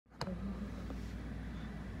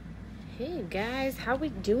Hey guys, how we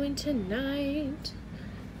doing tonight?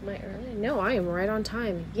 Am I early? No, I am right on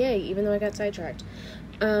time. Yay, even though I got sidetracked.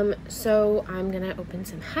 So I'm gonna open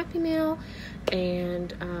some Happy Mail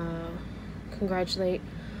and congratulate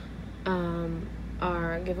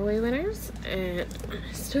our giveaway winners and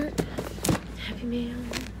start Happy Mail.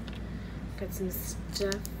 Got some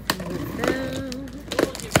stuff with them.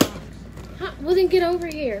 Huh? Well then get over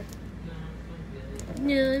here.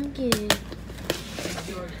 No, I'm good.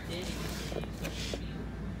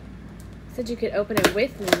 Said you could open it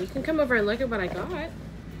with me. You can come over and look at what I got.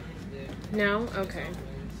 No? Okay.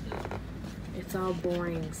 It's all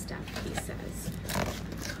boring stuff, he says.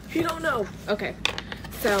 You don't know. Okay.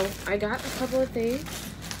 So, I got a couple of things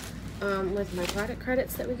with my product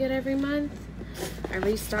credits that we get every month. I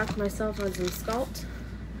restocked myself on some Sculpt.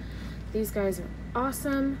 These guys are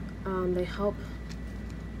awesome. They help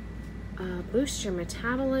boost your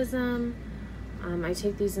metabolism. I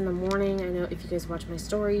take these in the morning. I know if you guys watch my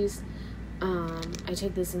stories, I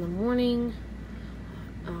take this in the morning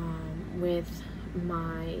with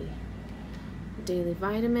my daily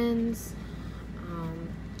vitamins.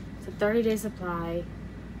 It's a 30-day supply.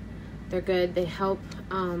 They're good. They help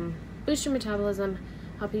boost your metabolism,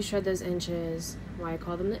 help you shred those inches, why I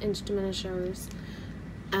call them the inch diminishers.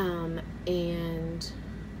 And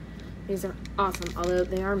these are awesome, although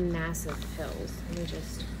they are massive pills. Let me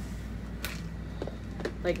just,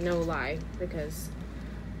 like, no lie, because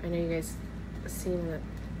I know you guys seen the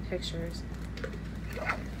pictures.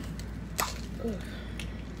 Ooh.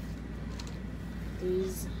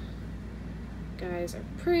 These guys are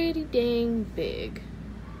pretty dang big.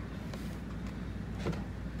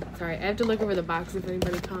 Sorry, I have to look over the box if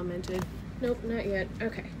anybody commented. Nope, not yet.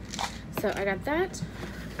 Okay, so I got that.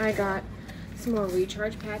 I got some more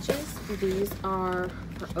recharge patches. These are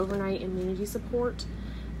for overnight immunity support.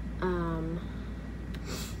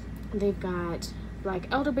 They've got black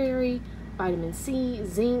elderberry, vitamin C,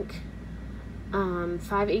 zinc,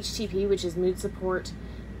 5-HTP, which is mood support,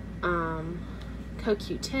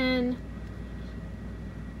 CoQ10,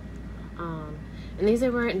 and these I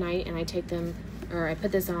wear at night, and I take them, or I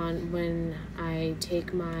put this on when I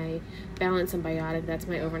take my Balance and Biotic. That's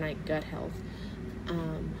my overnight gut health.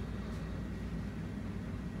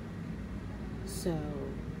 So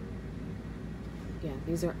yeah,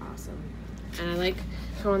 these are awesome. And I like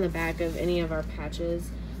how on the back of any of our patches,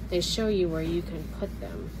 they show you where you can put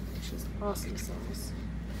them, which is awesome sauce.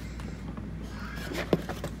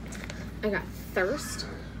 I got Thirst.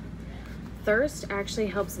 Thirst actually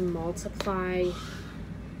helps multiply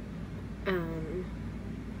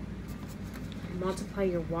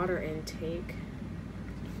your water intake.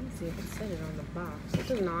 Let me see if it said it on the box. It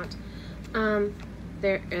does not.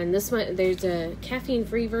 And this one, there's a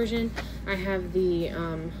caffeine-free version. I have the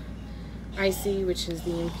IC, which is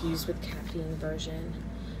the infused with caffeine version.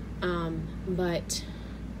 But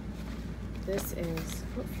this is,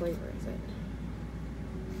 what flavor is it?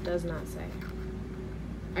 Does not say.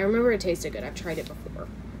 I remember it tasted good. I've tried it before.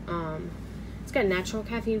 It's got natural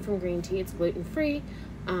caffeine from green tea. It's gluten-free.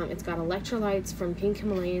 It's got electrolytes from pink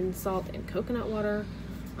Himalayan salt and coconut water.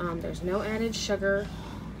 There's no added sugar.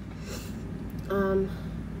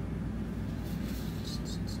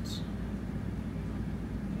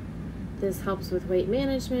 This helps with weight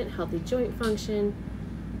management, healthy joint function,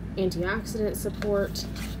 antioxidant support.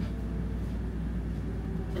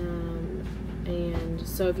 And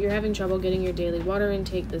so if you're having trouble getting your daily water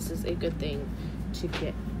intake, this is a good thing to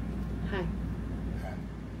get. Hi. Hi.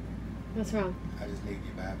 What's wrong? I just need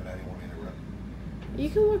you back, but I didn't want to interrupt you. You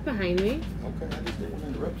can walk behind me. Okay, I just didn't want to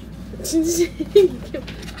interrupt you. You can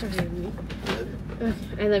walk behind me. Love you.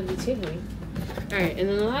 Okay, I love you too, honey. Alright, and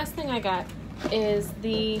then the last thing I got is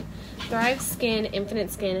the Thrive Skin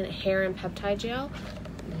Infinite Skin Hair and Peptide Gel.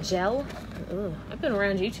 Ugh, I've been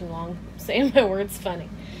around you too long. Saying my words funny.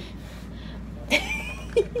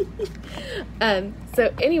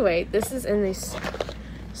 So anyway, this is in the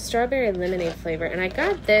strawberry lemonade flavor, and I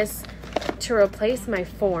got this to replace my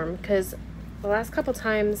Form because the last couple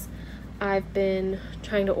times I've been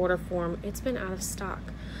trying to order Form, it's been out of stock.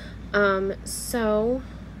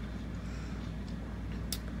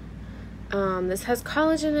 This has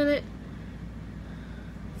collagen in it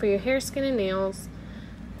for your hair, skin, and nails.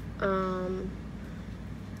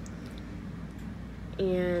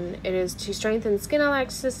 And it is to strengthen skin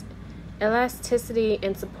elasticity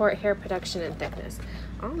and support hair production and thickness.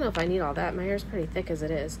 I don't know if I need all that. My hair's pretty thick as it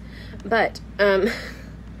is. But it's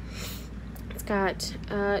got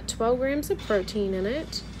 12 grams of protein in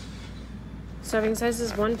it. Serving size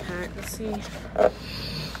is 1 pack. Let's see.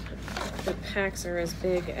 The packs are as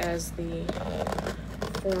big as the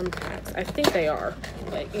form packs. I think they are,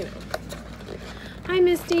 but you know. Hi,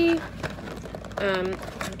 Misty.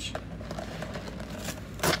 Ouch.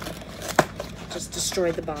 Just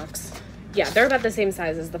destroyed the box. Yeah, they're about the same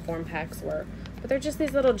size as the form packs were, but they're just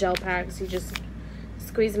these little gel packs. You just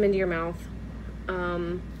squeeze them into your mouth,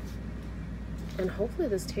 and hopefully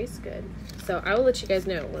this tastes good. So I will let you guys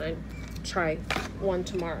know when I try one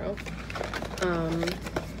tomorrow.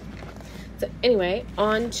 So anyway,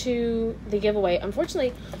 on to the giveaway.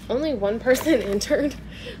 Unfortunately, only one person entered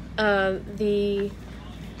the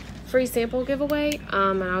free sample giveaway,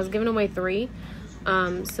 and I was giving away 3.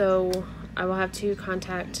 So I will have to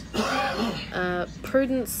contact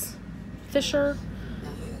Prudence Fisher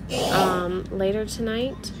later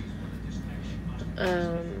tonight.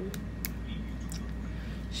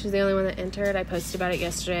 She's the only one that entered. I posted about it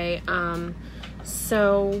yesterday.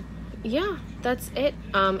 So yeah, that's it.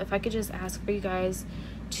 If I could just ask for you guys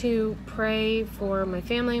to pray for my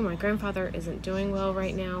family. My grandfather isn't doing well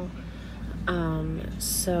right now.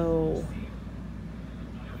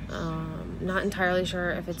 Not entirely sure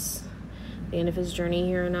if it's the end of his journey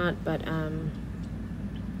here or not, but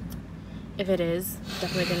if it is,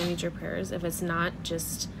 definitely gonna need your prayers. If it's not,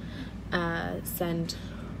 just send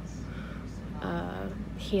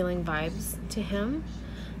healing vibes to him,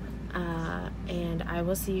 and I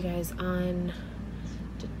will see you guys on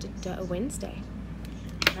Wednesday.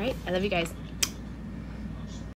 All right, I love you guys.